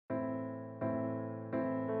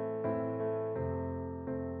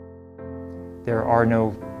There are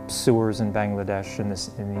no sewers in Bangladesh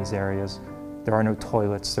in these areas. There are no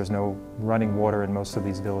toilets. There's no running water in most of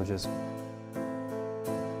these villages.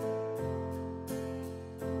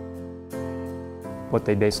 What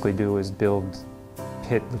they basically do is build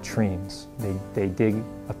pit latrines. They dig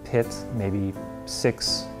a pit maybe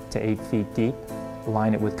 6 to 8 feet deep,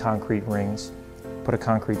 line it with concrete rings, put a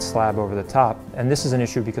concrete slab over the top. And this is an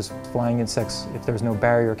issue because flying insects, if there's no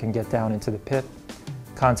barrier, can get down into the pit,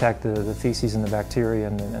 contact the feces and the bacteria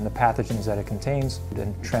and the pathogens that it contains,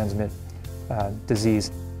 and transmit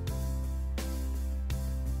disease.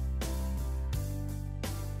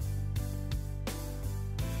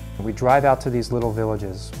 We drive out to these little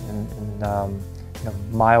villages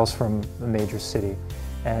miles from a major city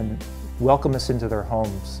and welcome us into their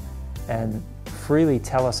homes and freely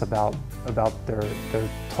tell us about their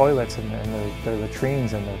toilets and their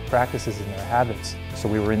latrines and their practices and their habits. So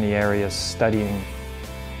we were in the area studying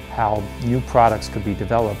how new products could be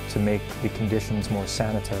developed to make the conditions more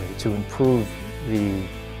sanitary, to improve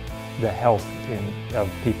the health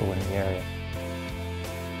of people in the area.